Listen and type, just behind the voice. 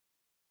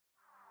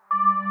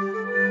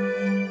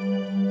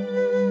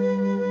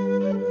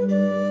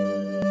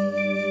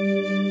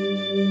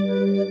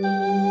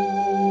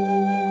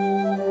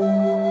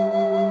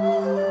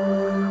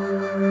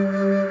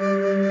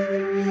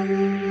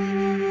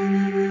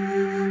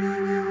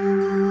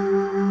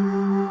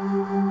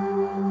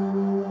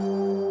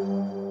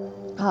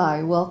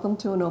Hi, welcome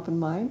to An Open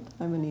Mind.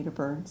 I'm Anita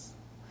Burns.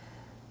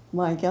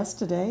 My guest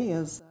today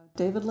is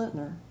David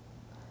Lintner.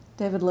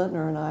 David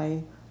Lintner and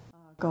I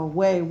go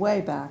way,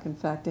 way back. In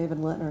fact, David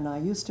Lintner and I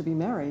used to be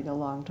married a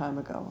long time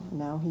ago.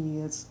 Now he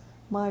is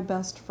my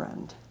best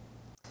friend.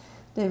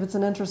 David's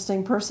an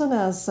interesting person,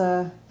 as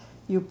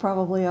you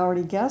probably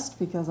already guessed,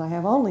 because I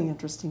have only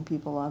interesting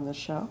people on this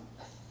show.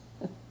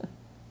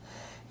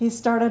 He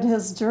started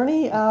his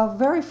journey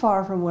very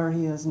far from where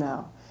he is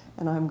now,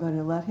 and I'm going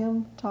to let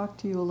him talk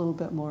to you a little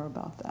bit more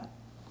about that.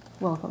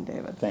 Welcome,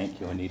 David. Thank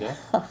you, Anita.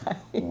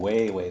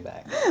 Way, way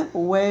back.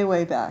 Way,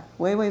 way back.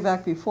 Way, way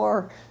back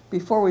before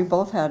we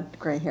both had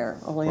gray hair,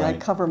 only right. I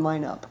cover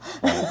mine up.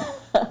 Right.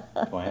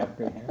 Do I have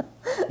gray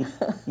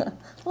hair?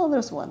 Well,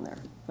 there's one there.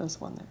 There's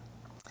one there.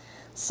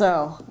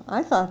 So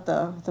I thought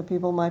the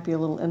people might be a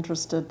little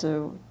interested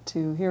to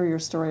hear your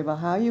story about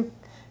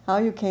how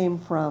you came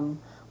from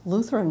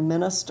Lutheran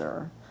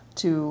minister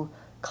to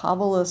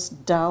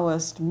kabbalist,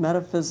 Taoist,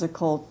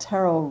 metaphysical,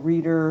 tarot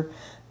reader,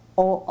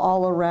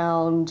 all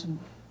around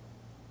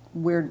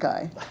weird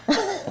guy.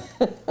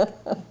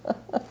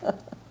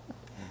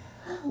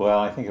 Well,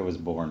 I think I was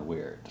born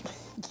weird.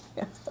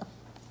 Yeah.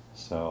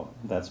 So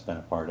that's been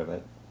a part of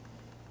it.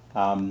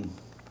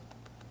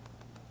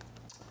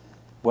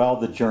 Well,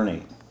 the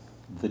journey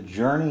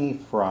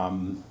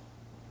from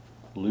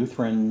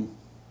Lutheran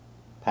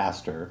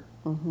pastor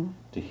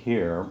to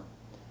here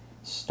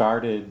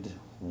started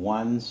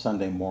one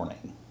Sunday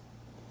morning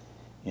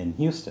in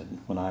Houston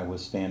when I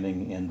was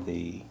standing in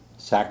the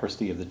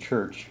sacristy of the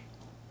church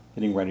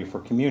getting ready for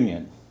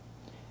communion.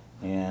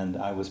 And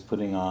I was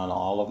putting on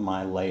all of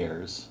my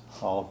layers,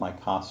 all of my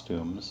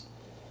costumes.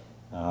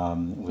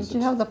 Did you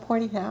have the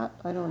pointy hat?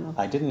 I don't know.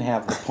 I didn't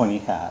have the pointy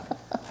hat.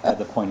 I had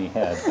the pointy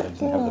head, but I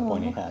didn't have the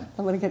pointy hat.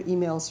 I'm going to get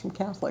emails from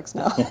Catholics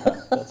now.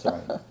 Yeah, that's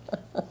right.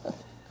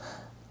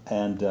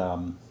 And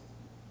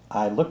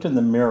I looked in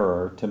the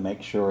mirror to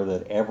make sure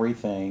that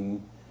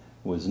everything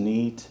was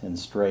neat and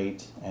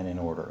straight and in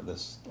order.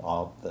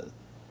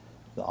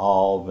 The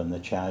alb and the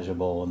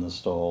chasuble and the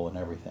stole and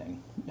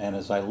everything. And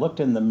as I looked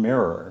in the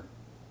mirror,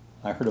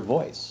 I heard a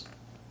voice.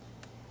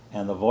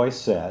 And the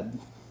voice said,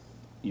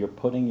 "You're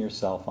putting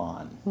yourself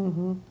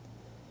on."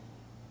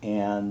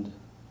 And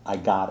I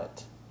got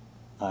it.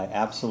 I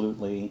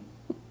absolutely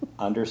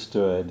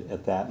understood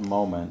at that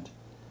moment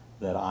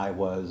that I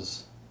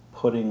was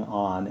putting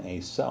on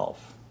a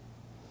self,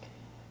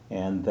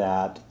 and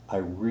that I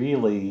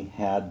really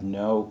had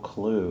no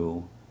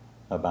clue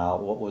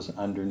about what was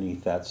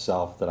underneath that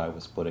self that I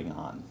was putting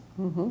on.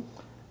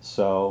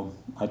 So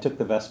I took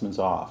the vestments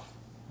off.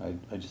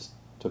 I just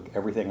took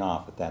everything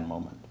off at that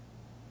moment.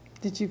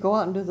 Did you go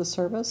out and do the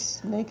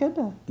service naked?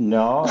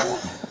 No,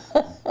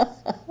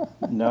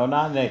 no,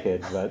 not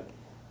naked, but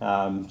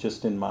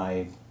just in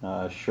my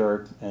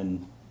shirt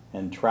and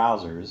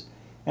trousers.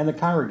 And the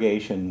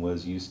congregation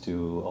was used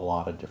to a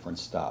lot of different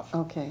stuff.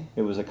 Okay.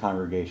 It was a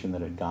congregation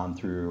that had gone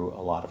through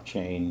a lot of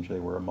change. They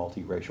were a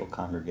multiracial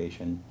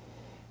congregation.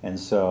 And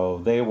so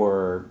they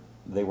were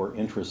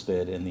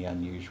interested in the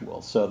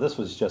unusual. So this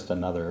was just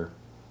another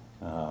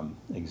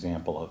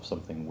example of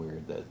something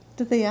weird that...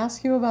 Did they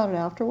ask you about it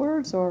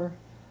afterwards, or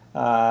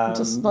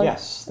just like...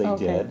 Yes, they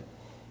did.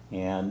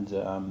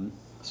 And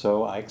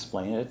so I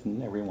explained it,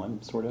 and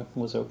everyone sort of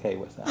was okay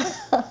with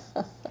that.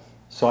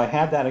 So I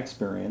had that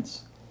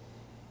experience.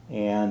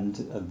 And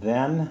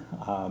then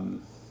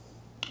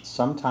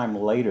sometime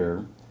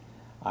later,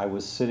 I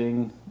was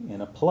sitting in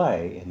a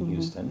play in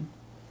Houston,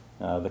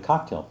 The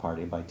Cocktail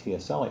Party by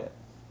T.S. Eliot.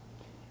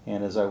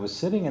 And as I was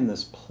sitting in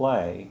this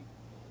play,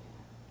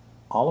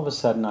 all of a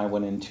sudden I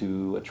went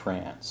into a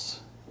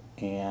trance.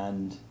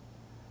 And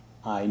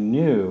I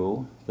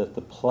knew that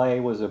the play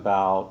was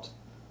about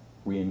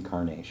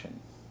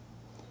reincarnation.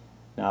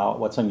 Now,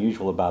 what's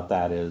unusual about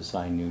that is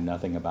I knew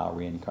nothing about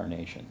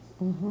reincarnation.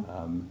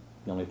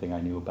 The only thing I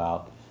knew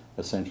about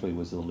essentially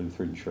was the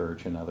Lutheran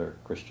Church and other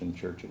Christian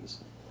churches.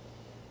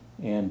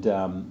 And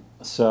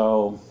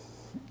so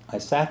I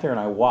sat there and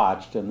I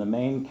watched, and the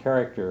main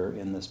character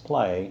in this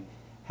play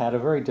had a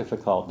very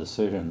difficult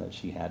decision that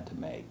she had to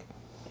make.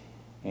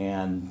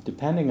 And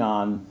depending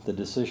on the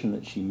decision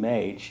that she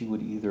made, she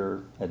would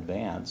either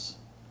advance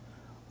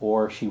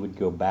or she would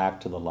go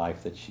back to the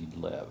life that she'd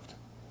lived.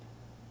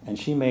 And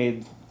she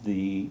made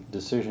the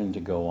decision to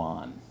go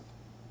on.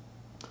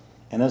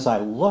 And as I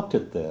looked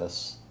at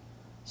this,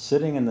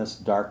 sitting in this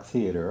dark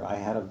theater, I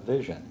had a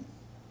vision.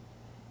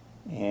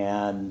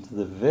 And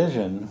the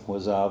vision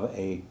was of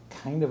a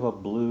kind of a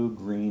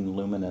blue-green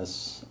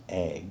luminous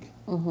egg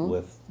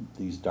with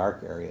these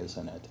dark areas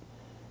in it.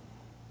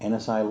 And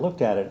as I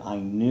looked at it, I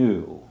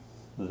knew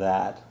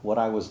that what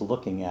I was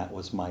looking at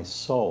was my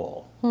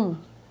soul.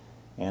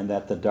 And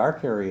that the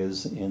dark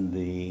areas in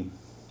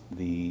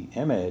the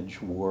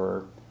image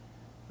were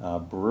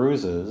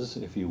bruises,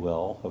 if you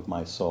will, of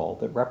my soul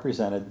that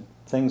represented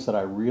things that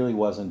I really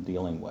wasn't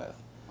dealing with,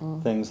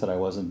 things that I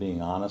wasn't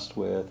being honest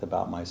with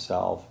about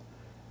myself.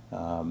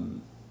 I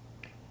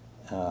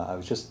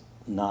was just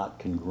not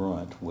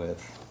congruent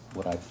with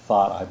what I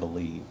thought I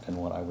believed and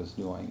what I was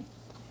doing.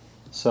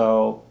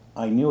 So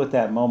I knew at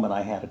that moment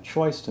I had a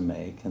choice to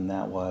make, and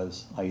that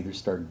was I either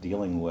start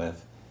dealing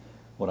with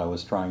what I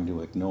was trying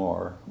to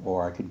ignore,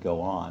 or I could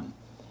go on.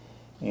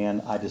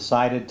 And I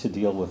decided to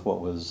deal with what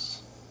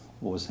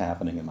was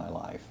happening in my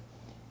life.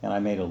 And I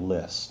made a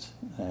list,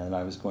 and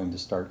I was going to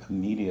start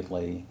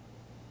immediately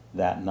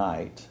that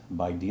night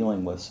by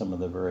dealing with some of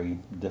the very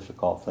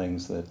difficult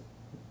things that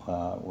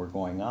were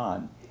going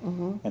on.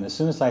 Mm-hmm. And as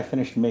soon as I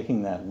finished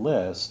making that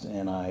list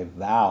and I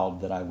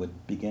vowed that I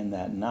would begin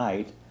that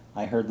night,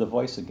 I heard the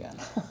voice again.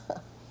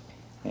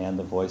 And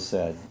the voice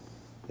said,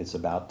 "It's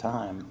about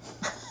time."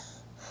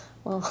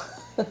 Well,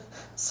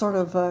 sort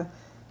of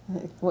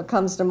what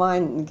comes to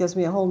mind and gives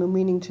me a whole new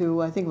meaning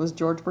to, I think it was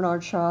George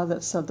Bernard Shaw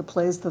that said, "The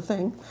play's the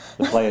thing."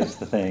 The play is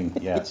the thing,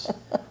 yes,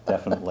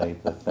 definitely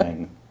the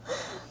thing.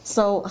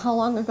 So how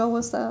long ago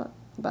was that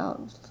about?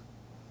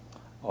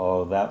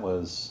 Oh, that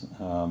was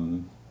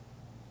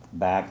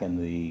back in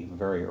the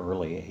very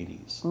early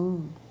 80s.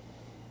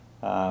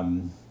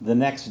 The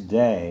next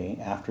day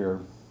after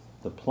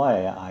the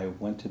play, I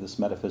went to this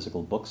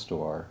metaphysical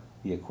bookstore,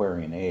 the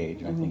Aquarian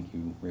Age. I think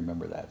you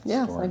remember that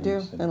Yes, store. I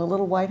do. In a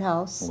little white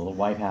house. A little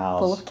white house.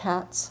 Full of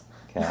cats.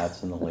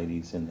 Cats, and the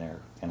ladies in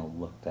there kind of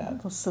looked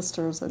at. The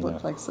sisters, they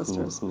looked like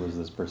sisters. Who is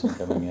this person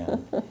coming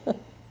in?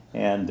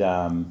 And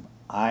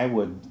I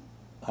would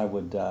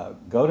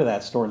go to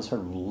that store and sort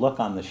of look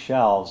on the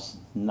shelves,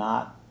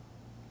 not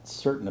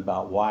certain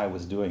about why I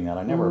was doing that.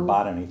 I never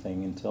bought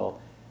anything until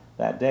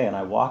that day. And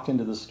I walked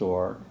into the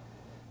store,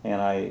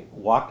 and I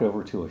walked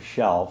over to a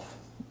shelf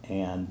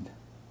and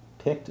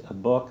picked a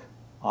book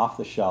off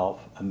the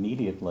shelf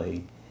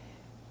immediately,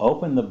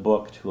 opened the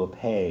book to a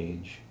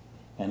page,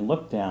 and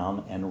looked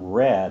down and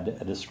read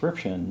a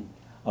description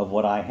of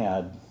what I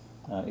had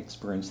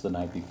experienced the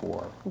night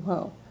before.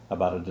 Wow.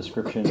 About a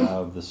description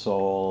of the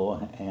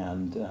soul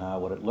and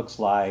what it looks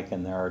like,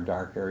 and there are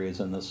dark areas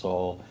in the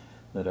soul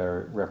that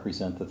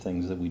represent the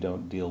things that we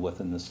don't deal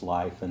with in this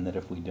life, and that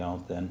if we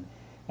don't, then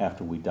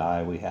after we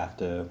die we have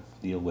to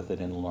deal with it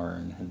and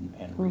learn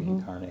and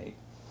reincarnate.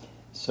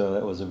 So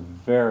that was a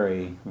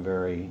very,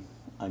 very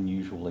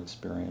unusual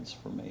experience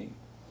for me.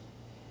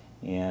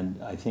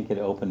 And I think it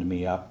opened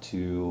me up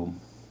to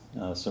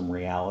some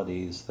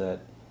realities that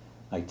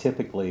I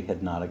typically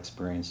had not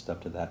experienced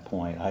up to that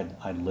point.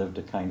 I'd lived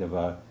a kind of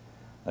a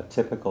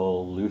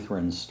typical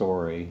Lutheran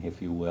story,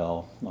 if you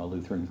will, a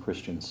Lutheran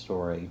Christian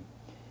story.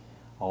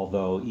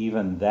 Although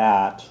even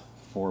that,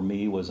 for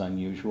me, was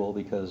unusual,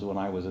 because when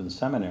I was in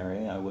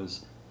seminary, I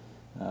was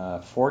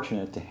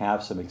fortunate to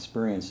have some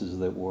experiences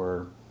that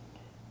were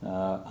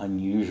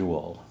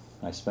unusual.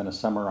 I spent a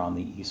summer on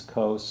the East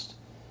Coast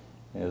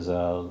as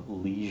a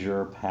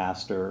leisure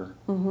pastor,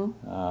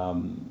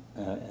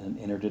 an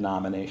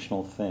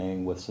interdenominational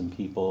thing with some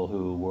people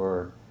who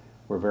were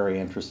very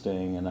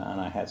interesting, and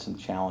I had some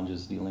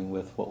challenges dealing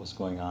with what was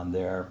going on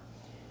there.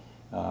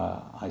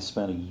 I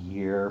spent a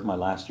year, my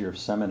last year of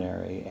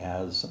seminary,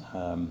 as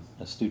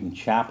a student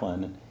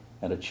chaplain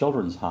at a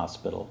children's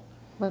hospital.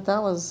 But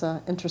that was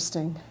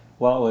interesting.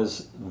 Well, it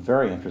was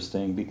very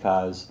interesting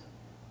because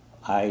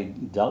I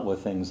dealt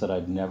with things that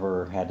I'd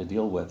never had to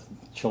deal with,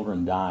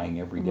 children dying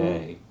every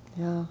day.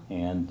 Yeah.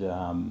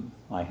 And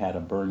I had a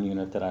burn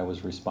unit that I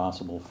was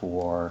responsible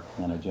for,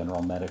 and a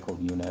general medical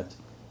unit.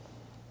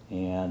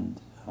 And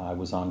I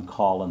was on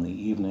call in the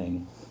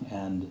evening,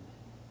 and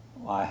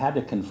I had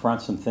to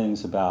confront some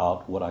things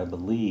about what I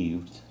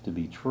believed to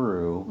be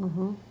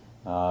true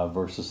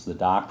versus the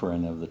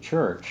doctrine of the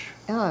church.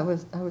 Yeah, I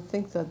would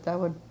think that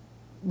would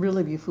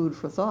really be food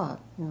for thought.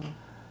 Yeah.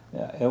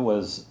 Yeah, it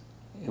was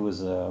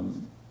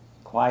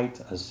quite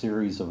a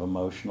series of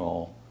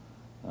emotional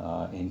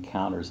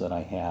encounters that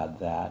I had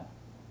that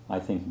I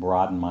think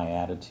broadened my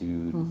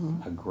attitude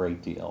a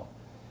great deal,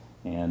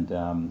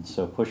 and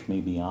so pushed me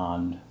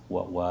beyond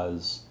what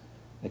was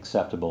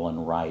acceptable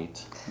and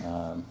right.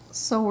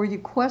 So were you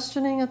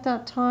questioning at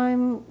that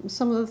time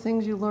some of the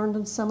things you learned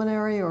in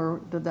seminary,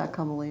 or did that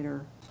come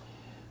later?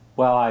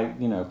 Well, I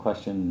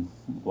questioned,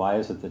 why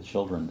is it that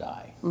children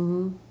die?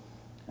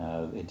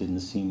 It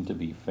didn't seem to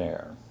be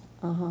fair.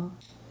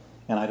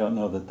 And I don't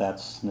know that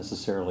that's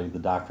necessarily the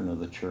doctrine of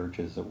the church,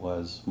 as it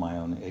was my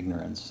own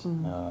ignorance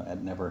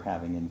at never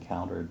having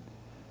encountered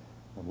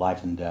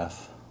life and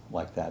death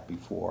like that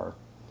before.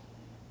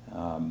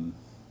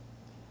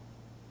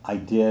 I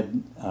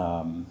did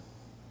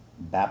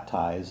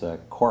baptize a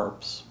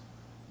corpse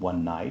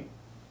one night,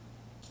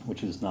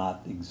 which is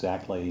not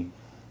exactly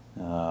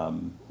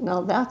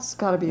Now that's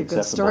got to be a good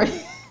acceptable.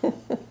 story.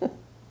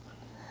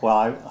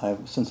 Well,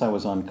 since I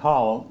was on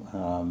call,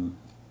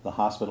 the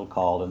hospital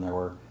called, and there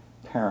were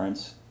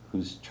parents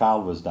whose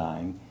child was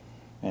dying,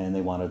 and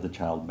they wanted the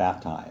child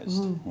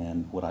baptized,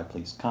 and would I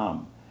please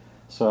come?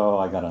 So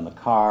I got in the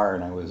car,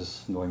 and I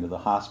was going to the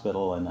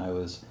hospital, and I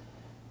was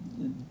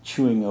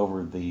chewing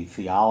over the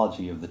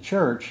theology of the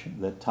church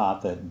that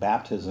taught that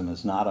baptism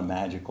is not a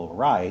magical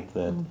rite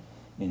that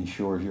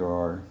ensures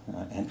your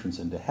entrance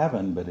into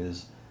heaven, but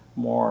is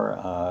more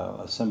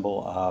a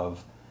symbol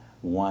of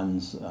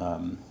one's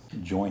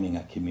joining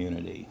a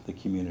community, the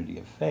community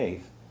of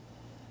faith,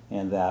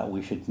 and that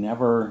we should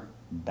never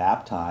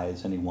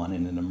baptize anyone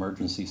in an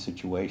emergency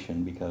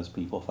situation because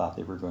people thought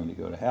they were going to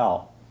go to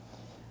hell,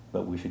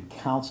 but we should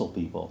counsel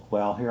people.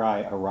 Well, here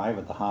I arrive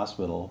at the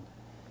hospital,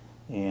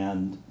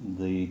 and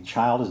the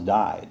child has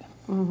died.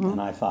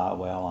 And I thought,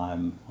 well, I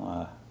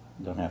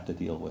don't have to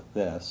deal with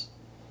this.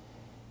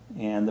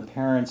 And the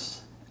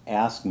parents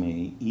asked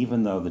me,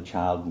 even though the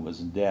child was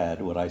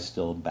dead, would I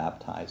still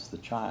baptize the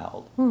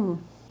child?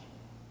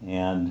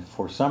 And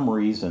for some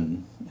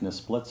reason, in a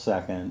split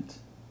second,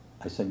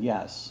 I said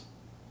yes.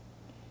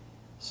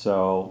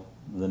 So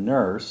the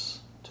nurse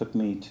took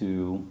me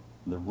to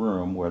the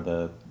room where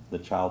the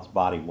child's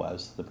body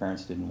was. The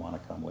parents didn't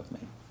want to come with me.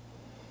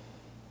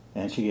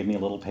 And she gave me a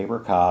little paper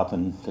cup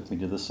and took me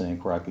to the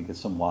sink where I could get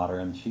some water,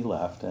 and she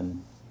left.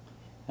 And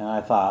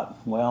I thought,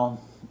 well,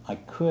 I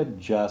could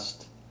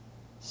just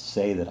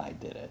say that I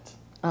did it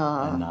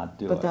and not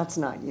do it. But that's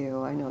not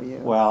you. I know you.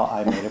 Well,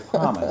 I made a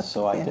promise,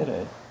 so I did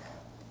it.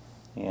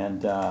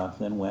 And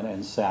then went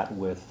and sat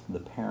with the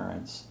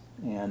parents.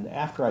 And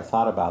after I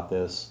thought about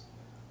this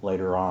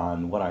later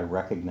on, what I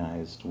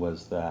recognized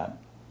was that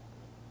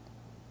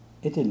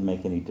it didn't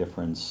make any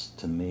difference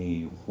to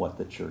me what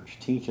the church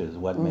teaches.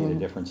 What made a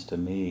difference to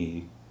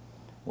me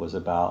was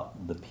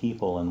about the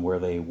people and where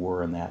they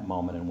were in that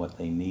moment and what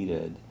they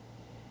needed.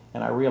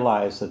 And I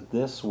realized that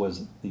this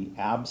was the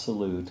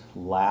absolute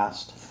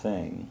last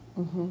thing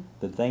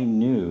that they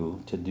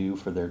knew to do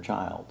for their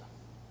child.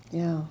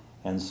 Yeah.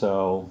 And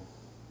so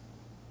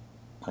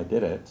I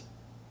did it,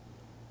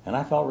 and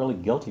I felt really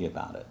guilty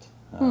about it.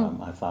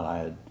 I thought I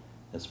had,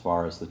 as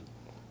far as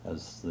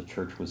the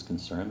church was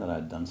concerned, that I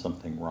had done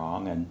something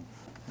wrong, and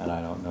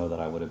I don't know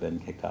that I would have been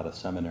kicked out of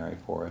seminary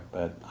for it,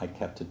 but I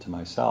kept it to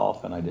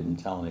myself, and I didn't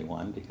tell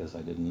anyone because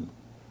I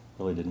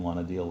really didn't want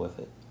to deal with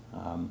it.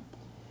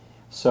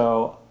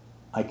 So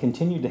I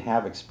continued to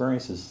have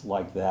experiences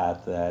like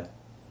that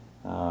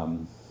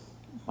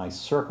my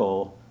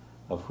circle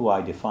of who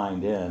I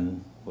defined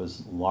in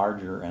was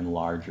larger and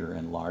larger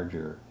and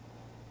larger,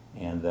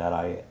 and that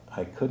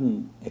I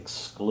couldn't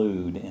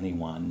exclude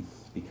anyone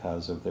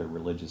because of their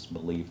religious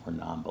belief or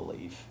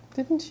non-belief.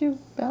 Didn't you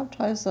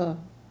baptize a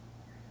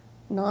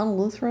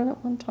non-Lutheran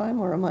at one time,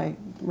 or am I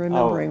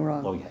remembering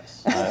wrong? Oh,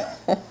 yes.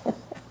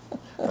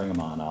 Bring them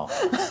on, I'll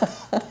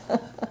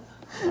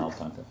talk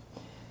to them.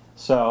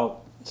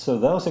 So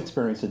those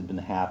experiences had been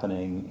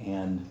happening,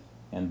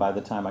 and by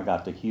the time I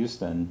got to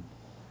Houston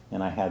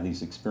and I had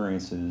these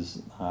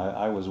experiences,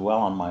 I was well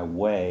on my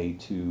way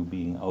to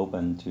being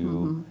open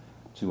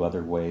to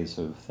other ways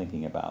of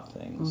thinking about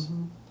things.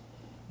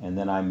 And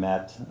then I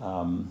met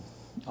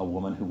a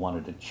woman who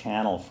wanted to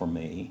channel for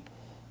me,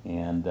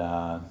 and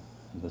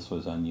this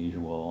was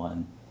unusual,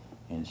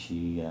 and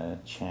she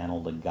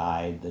channeled a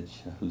guide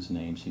whose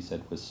name she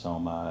said was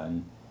Soma,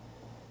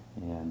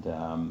 and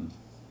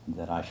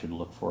that I should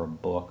look for a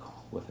book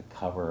with a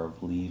cover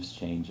of leaves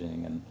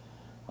changing, and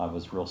I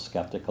was real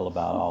skeptical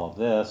about all of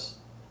this,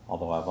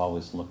 although I've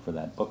always looked for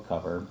that book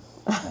cover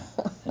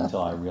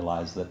until I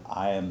realized that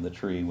I am the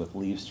tree with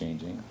leaves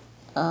changing.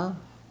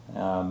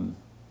 And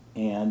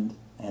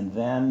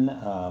then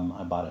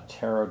I bought a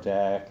tarot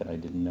deck, and I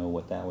didn't know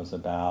what that was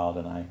about,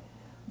 and I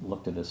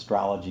looked at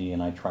astrology,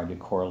 and I tried to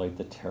correlate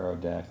the tarot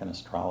deck and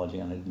astrology,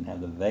 and I didn't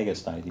have the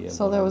vaguest idea.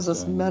 So there was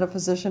this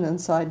metaphysician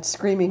inside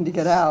screaming to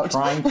get out.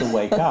 Trying to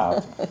wake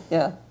up.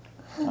 Yeah.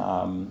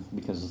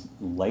 Because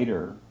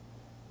later,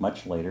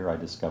 much later, I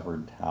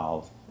discovered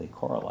how they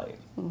correlate.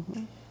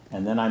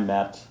 And then I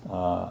met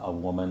a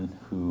woman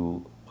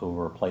who,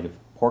 over a plate of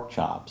pork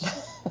chops,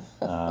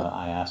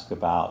 I asked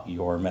about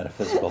your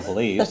metaphysical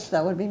beliefs.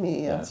 That would be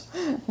me, yes.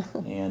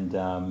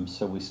 And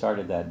so we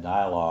started that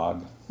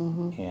dialogue,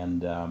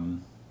 and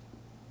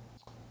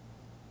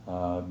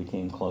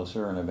became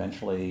closer, and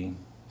eventually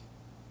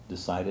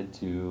decided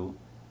to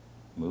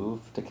move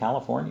to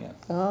California.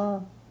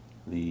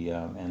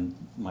 And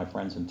my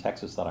friends in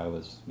Texas thought I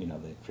was,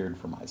 they feared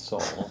for my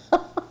soul.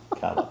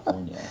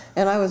 California.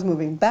 And I was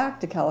moving back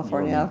to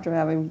California after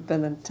having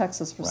been in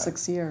Texas for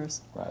 6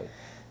 years. Right.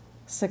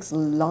 6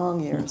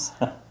 long years.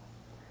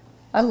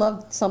 I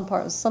loved some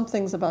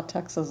things about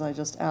Texas I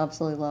just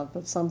absolutely loved,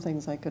 but some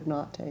things I could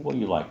not take. Well,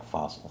 you like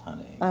fossil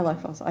hunting. I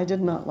like fossil. I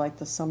did not like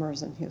the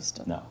summers in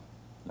Houston. No,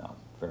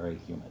 very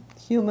humid.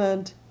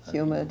 Humid.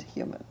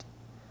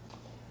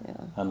 Yeah.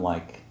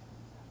 Unlike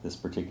this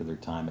particular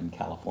time in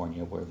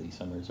California where the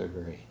summers are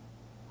very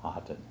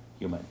hot and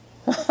humid.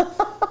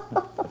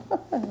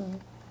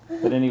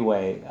 But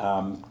anyway,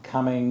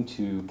 coming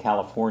to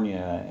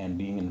California and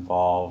being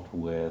involved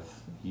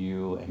with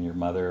you and your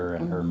mother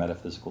and her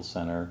metaphysical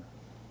center,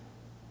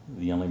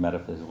 the only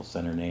metaphysical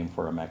center named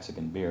for a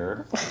Mexican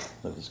beer,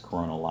 that was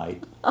Corona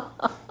Light,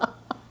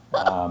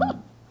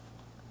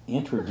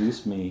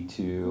 introduced me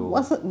to... It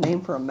wasn't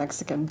named for a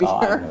Mexican beer.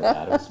 Oh, I know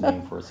that. It was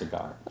named for a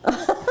cigar.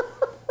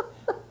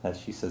 That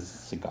she says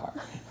cigar.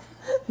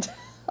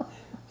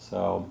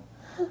 So...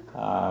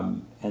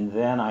 and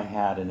then I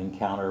had an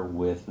encounter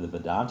with the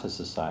Vedanta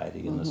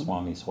Society and the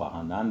Swami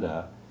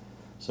Swahananda.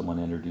 Someone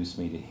introduced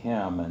me to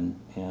him,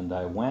 and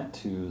I went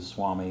to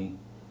Swami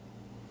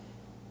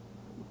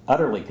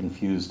utterly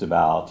confused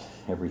about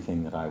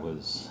everything that I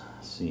was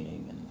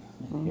seeing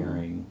and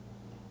hearing,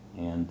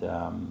 and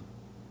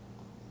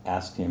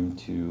asked him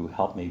to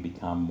help me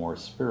become more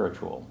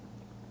spiritual.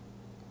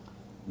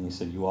 And he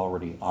said, "You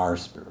already are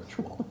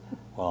spiritual."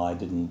 Well, I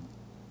didn't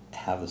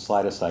have the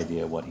slightest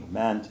idea what he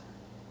meant,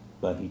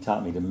 but he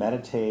taught me to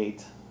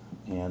meditate,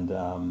 and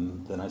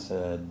then I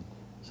said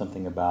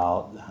something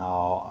about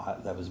how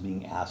I was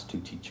being asked to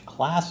teach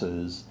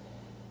classes,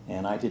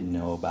 and I didn't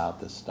know about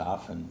this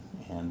stuff,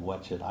 and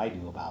what should I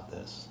do about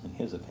this, in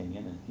his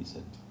opinion. And he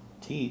said,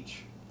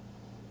 "Teach."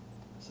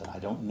 I said, "I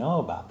don't know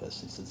about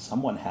this." He said,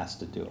 "Someone has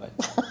to do it."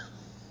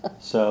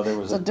 So there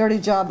was it's a dirty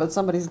job, but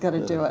somebody's got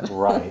to do it.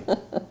 Right.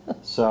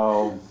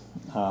 So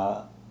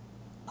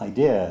I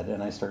did,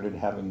 and I started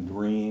having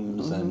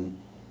dreams and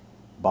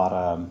bought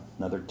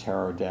another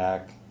tarot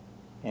deck,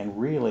 and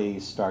really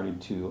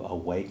started to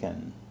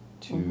awaken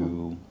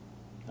to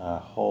a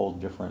whole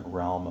different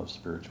realm of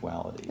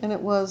spirituality. And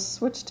it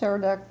was which tarot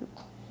deck?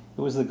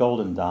 It was the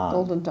Golden Dawn.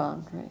 Golden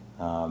Dawn, right.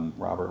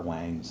 Robert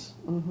Wang's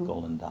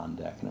Golden Dawn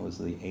deck, and it was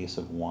the Ace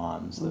of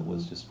Wands that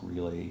was just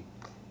really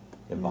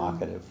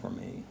evocative for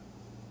me.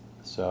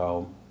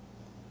 So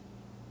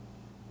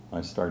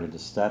I started to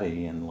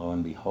study, and lo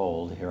and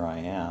behold, here I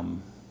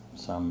am,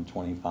 some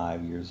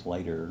 25 years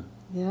later,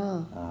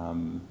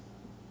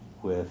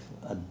 with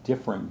a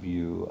different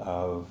view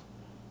of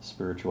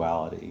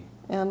spirituality.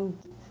 And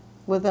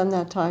within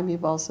that time,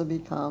 you've also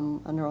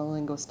become a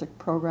neurolinguistic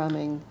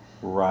programming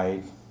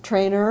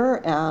trainer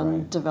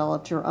and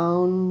developed your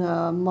own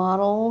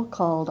model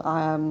called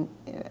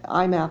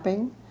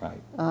I-mapping.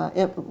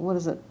 What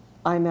is it?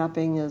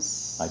 I-mapping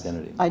is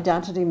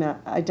identity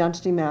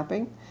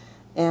mapping,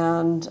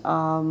 and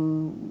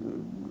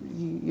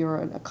you're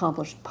an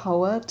accomplished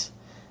poet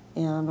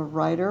and a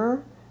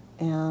writer,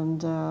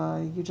 and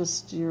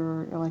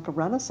you're like a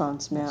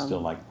Renaissance man.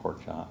 Still like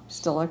pork chops.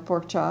 Still like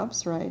pork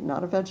chops, right?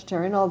 Not a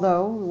vegetarian,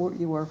 although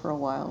you were for a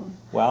while.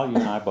 Well, you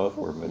and I both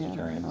were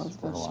vegetarians. I was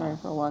vegetarian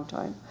for a long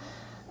time,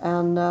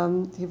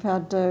 and you've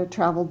had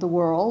traveled the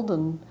world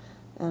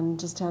and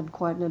just had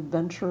quite an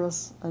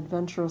adventurous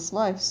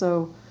life.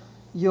 So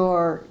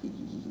your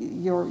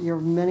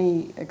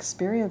many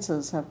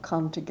experiences have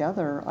come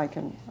together.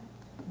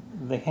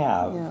 They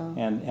have,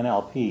 and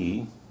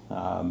NLP,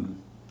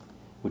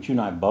 which you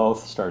and I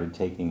both started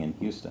taking in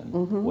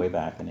Houston way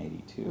back in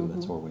 '82.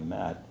 That's where we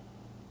met,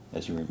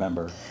 as you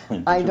remember.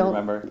 I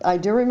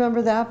do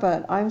remember that,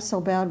 but I'm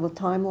so bad with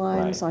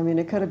timelines. I mean,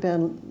 it could have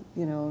been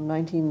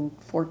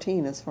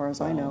 1914 as far as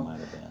I know. It might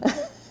have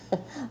been.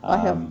 I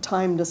have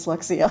time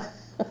dyslexia.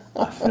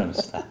 I've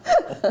noticed that.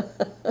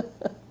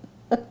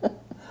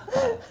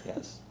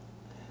 Yes.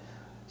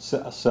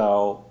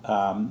 So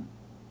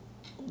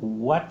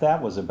what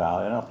that was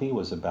about, NLP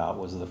was about,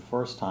 was the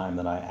first time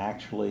that I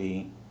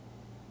actually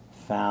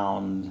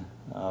found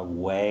a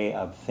way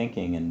of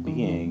thinking and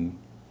being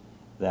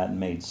that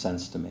made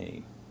sense to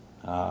me.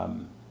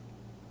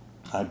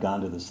 I'd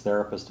gone to this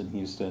therapist in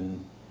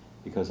Houston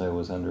because I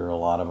was under a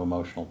lot of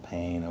emotional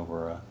pain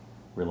over a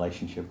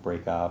relationship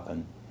breakup,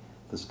 and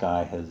this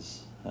guy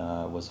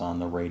was on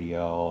the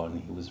radio,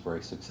 and he was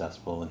very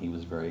successful, and he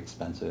was very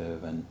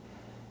expensive, and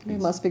he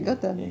must be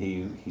good then.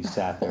 He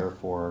sat there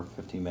for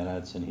 15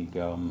 minutes, and he'd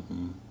go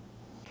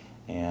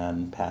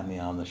and pat me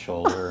on the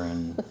shoulder,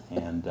 and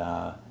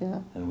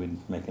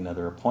we'd make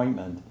another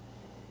appointment.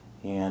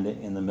 And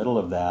in the middle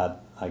of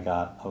that, I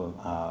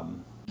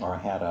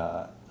had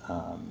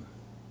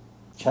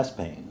chest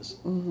pains,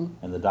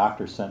 and the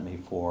doctor sent me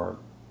for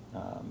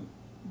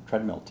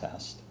treadmill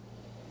test.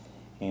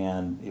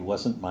 And it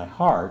wasn't my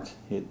heart,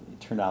 it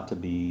turned out to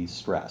be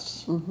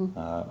stress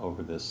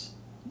over this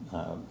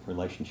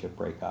relationship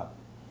breakup.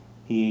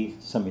 He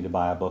sent me to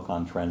buy a book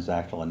on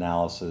transactional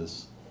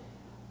analysis.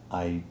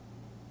 I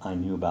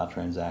knew about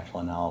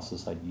transactional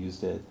analysis, I'd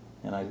used it,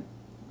 and I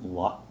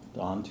locked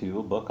onto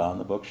a book on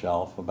the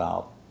bookshelf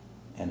about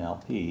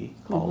NLP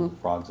called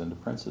Frogs into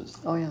Princes.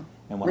 Oh yeah,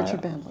 and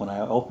when I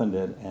opened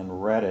it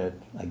and read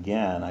it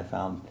again, I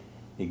found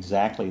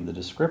exactly the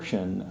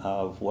description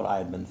of what I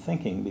had been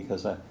thinking,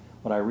 because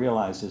what I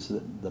realized is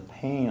that the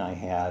pain I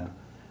had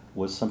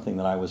was something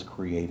that I was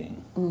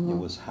creating. It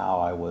was how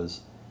I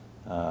was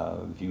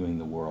viewing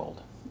the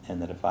world,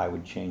 and that if I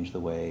would change the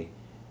way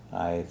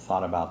I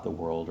thought about the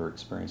world or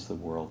experienced the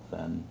world,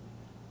 then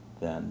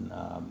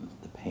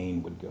the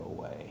pain would go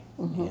away.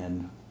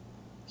 And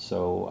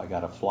so I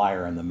got a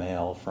flyer in the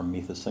mail from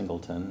Metha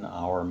Singleton,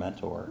 our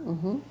mentor,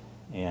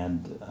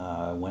 and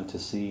went to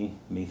see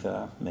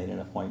Metha, made an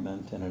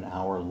appointment, and an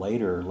hour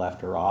later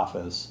left her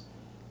office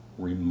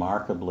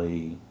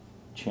remarkably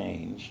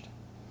changed.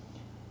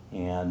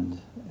 And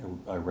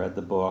I read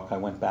the book. I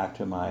went back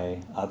to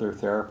my other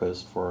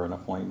therapist for an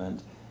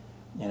appointment,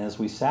 and as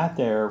we sat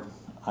there,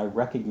 I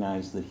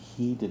recognized that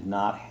he did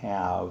not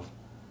have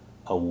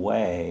a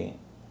way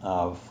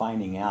of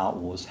finding out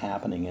what was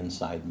happening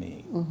inside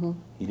me.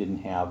 He didn't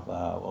have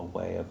a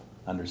way of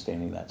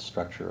understanding that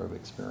structure of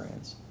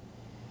experience.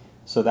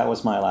 So that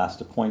was my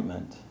last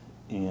appointment,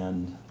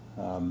 and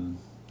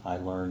I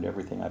learned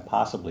everything I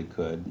possibly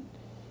could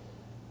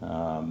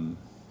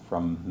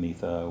from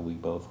Mitha. We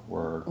both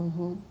were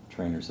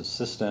trainer's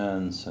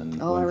assistants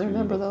and Oh, I went through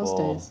remember those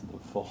days.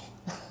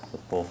 the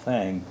full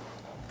thing.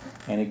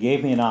 And it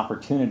gave me an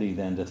opportunity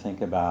then to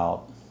think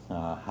about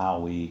how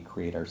we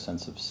create our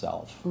sense of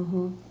self,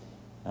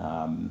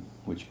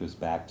 which goes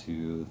back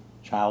to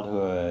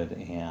childhood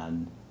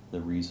and the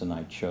reason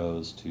I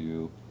chose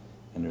to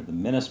enter the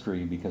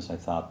ministry, because I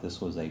thought this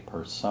was a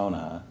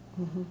persona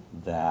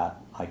that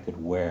I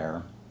could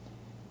wear.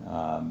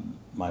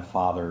 My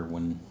father,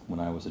 when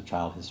I was a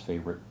child, his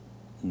favorite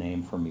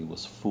name for me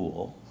was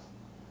Fool.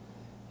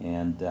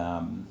 And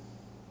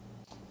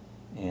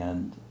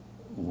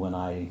when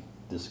I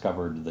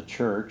discovered the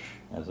church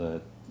as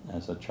a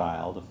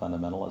child, a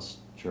fundamentalist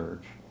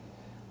church,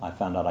 I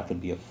found out I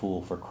could be a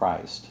fool for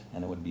Christ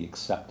and it would be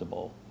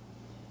acceptable.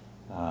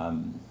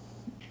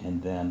 And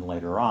then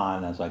later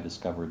on, as I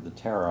discovered the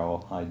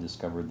tarot, I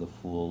discovered the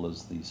fool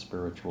as the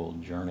spiritual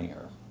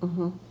journeyer.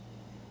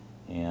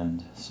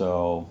 And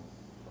so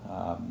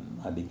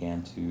I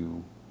began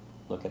to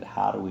look at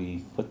how do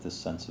we put this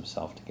sense of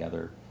self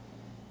together,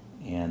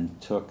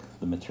 and took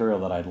the material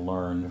that I'd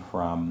learned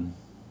from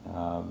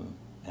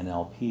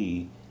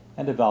NLP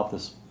and developed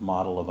this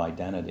model of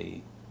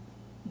identity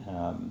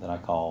that I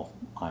call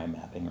I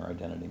mapping or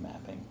identity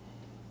mapping,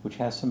 which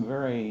has some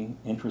very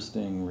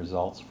interesting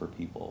results for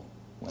people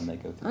when they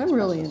go through this I'm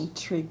really process.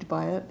 intrigued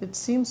by it. It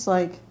seems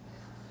like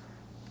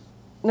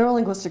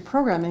neurolinguistic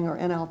programming, or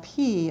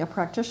NLP, a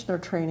practitioner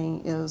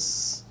training,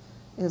 is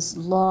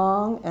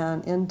long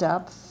and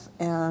in-depth,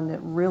 and it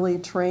really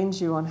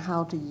trains you on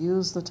how to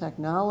use the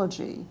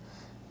technology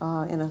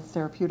in a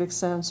therapeutic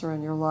sense or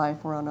in your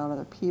life or on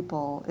other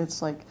people.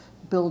 It's like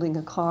building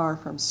a car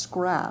from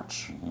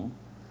scratch.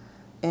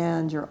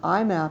 And your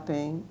eye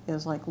mapping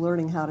is like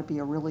learning how to be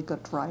a really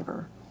good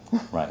driver.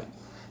 Right.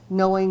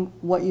 Knowing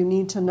what you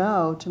need to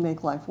know to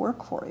make life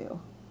work for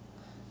you.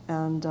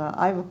 And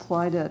I've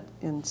applied it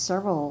in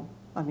several,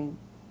 I mean,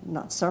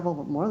 not several,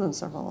 but more than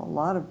several, a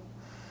lot of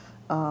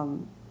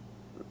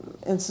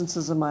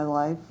instances in my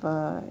life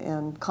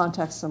and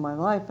contexts in my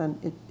life,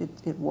 and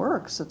it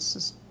works.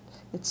 It's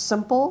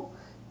simple,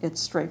 it's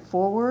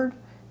straightforward,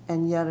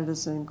 and yet it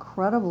is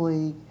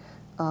incredibly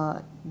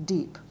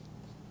deep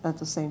at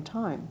the same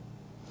time.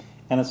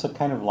 And it's a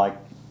kind of like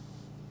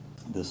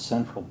the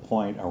central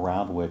point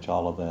around which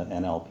all of the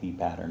NLP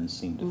patterns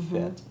seem to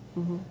fit.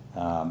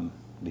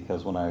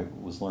 Because when I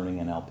was learning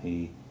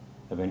NLP,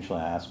 eventually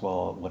I asked,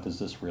 well, what does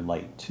this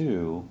relate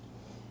to?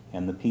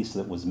 And the piece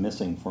that was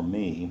missing for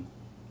me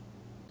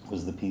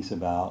was the piece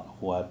about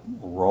what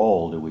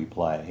role do we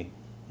play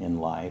in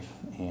life.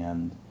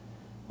 And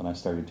when I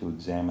started to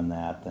examine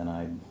that, then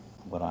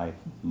what I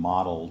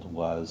modeled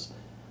was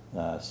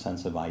a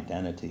sense of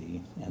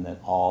identity, and that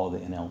all the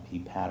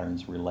NLP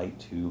patterns relate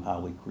to how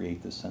we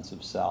create this sense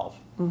of self.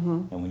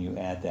 And when you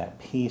add that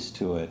piece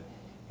to it,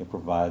 it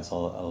provides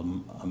a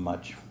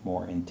much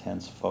more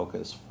intense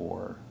focus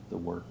for the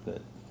work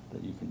that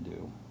you can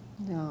do.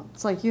 Yeah,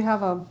 it's like you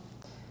have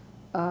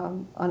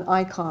an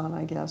icon,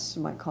 I guess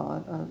you might call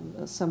it,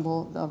 a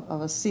symbol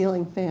of a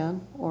ceiling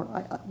fan, or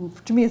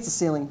to me it's a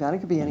ceiling fan, it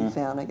could be any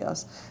fan, I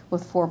guess,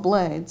 with 4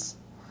 blades.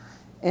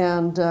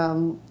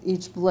 And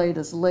each blade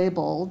is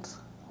labeled.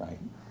 Right.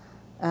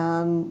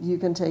 And you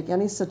can take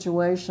any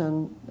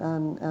situation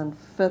and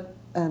fit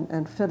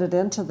it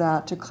into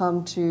that to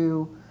come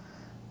to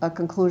a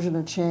conclusion,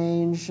 a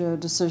change, a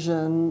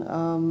decision,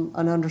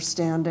 an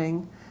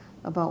understanding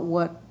about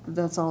what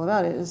that's all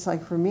about. It's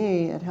like, for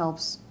me, it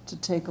helps to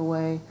take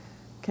away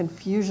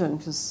confusion,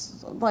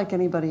 because like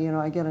anybody,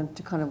 I get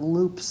into kind of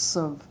loops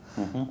of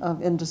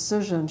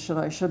indecision. Should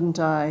I, shouldn't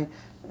I?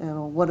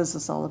 What is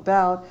this all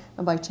about?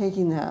 And by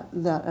taking that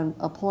and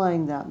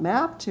applying that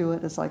map to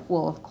it, it's like,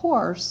 well, of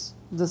course,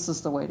 this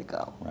is the way to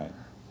go. Right.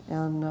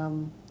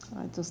 And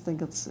I just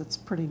think it's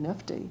pretty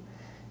nifty.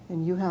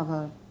 And you have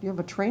a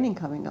training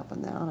coming up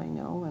in that, I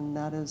know, and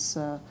that is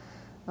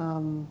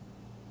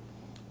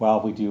Well,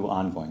 we do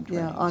ongoing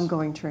trainings. yeah,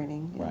 ongoing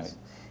training. Yes. Right.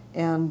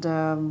 And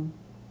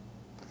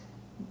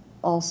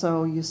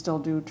also, you still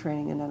do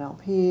training in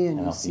NLP, and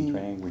NLP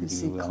training, we do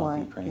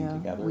NLP training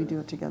together. We do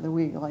it together.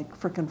 We like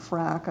frickin'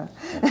 frack.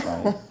 That's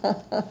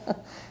right.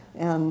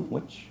 And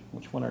Which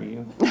one are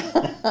you?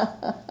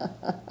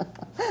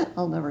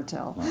 I'll never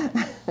tell.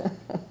 Right.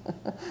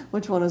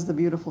 Which one is the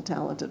beautiful,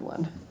 talented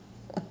one?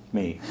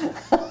 Me.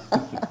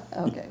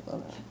 Okay,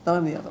 well, then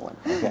I'm the other one.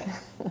 Okay.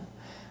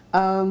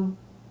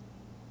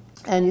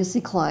 And you see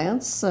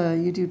clients,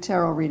 you do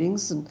tarot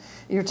readings, and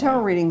your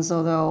tarot readings,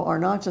 although, are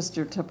not just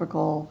your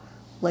typical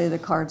lay the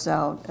cards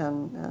out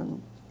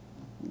and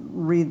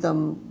read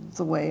them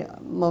the way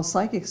most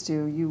psychics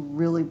do. You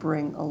really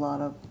bring a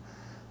lot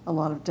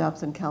of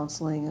depth in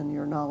counseling and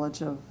your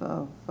knowledge of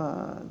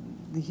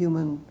the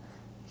human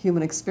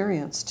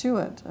experience to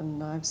it.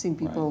 And I've seen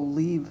people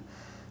leave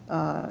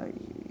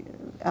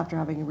after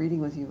having a reading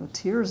with you with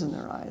tears in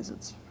their eyes.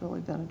 It's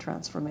really been a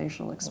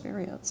transformational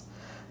experience.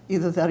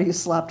 Either that or you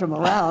slapped them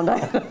around.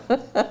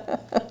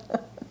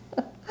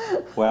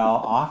 Well,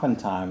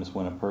 oftentimes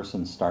when a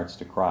person starts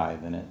to cry,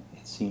 then it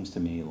seems to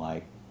me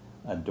like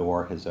a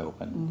door has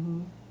opened,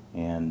 Mm-hmm.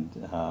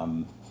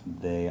 and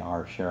they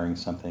are sharing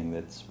something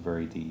that's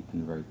very deep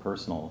and very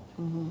personal.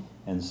 Mm-hmm.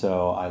 And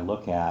so I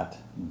look at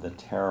the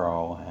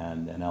tarot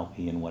and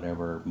NLP and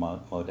whatever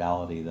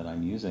modality that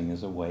I'm using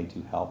as a way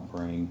to help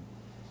bring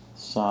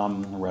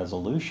some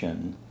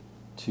resolution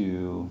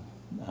to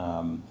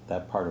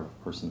that part of a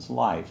person's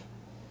life.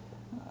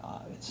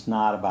 It's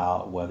not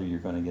about whether you're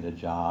going to get a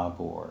job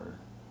or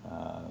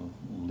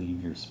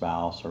leave your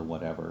spouse or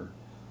whatever.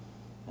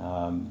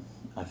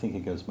 I think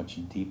it goes much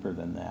deeper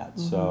than that.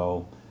 Mm-hmm.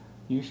 So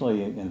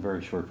usually in a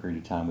very short period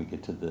of time we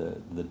get to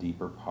the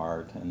deeper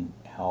part and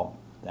help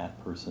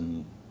that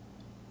person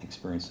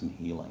experience some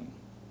healing.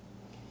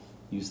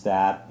 Use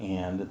that,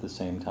 and at the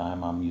same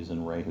time I'm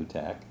using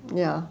Rehutek,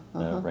 Yeah.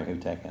 the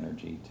Rehutek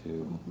energy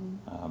to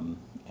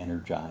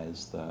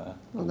energize the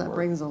Well, that work.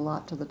 brings a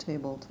lot to the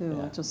table too.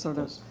 Yeah, It just it sort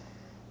of, does.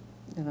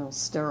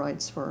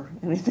 steroids for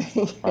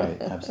anything.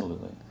 Right,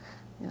 absolutely.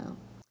 Yeah.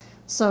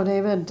 So,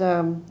 David,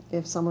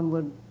 if someone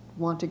would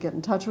want to get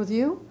in touch with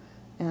you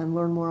and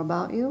learn more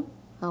about you,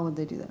 how would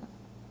they do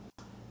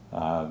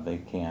that? They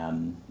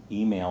can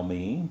email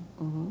me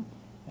Mm-hmm.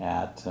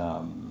 at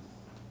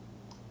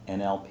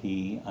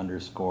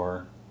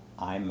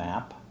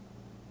NLP_IMAP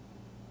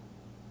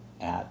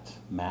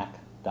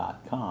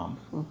 @mac.com,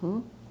 Mm-hmm.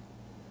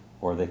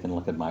 or they can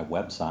look at my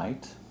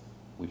website,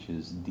 which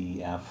is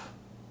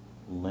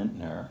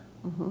dflintner,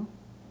 Mm-hmm.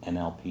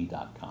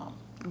 NLP.com.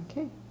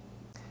 Okay.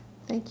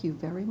 Thank you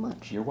very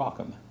much. You're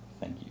welcome.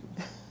 Thank you.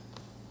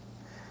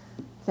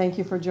 Thank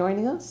you for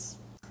joining us.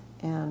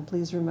 And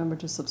please remember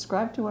to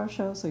subscribe to our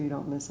show so you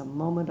don't miss a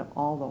moment of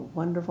all the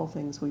wonderful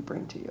things we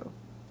bring to you.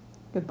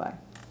 Goodbye.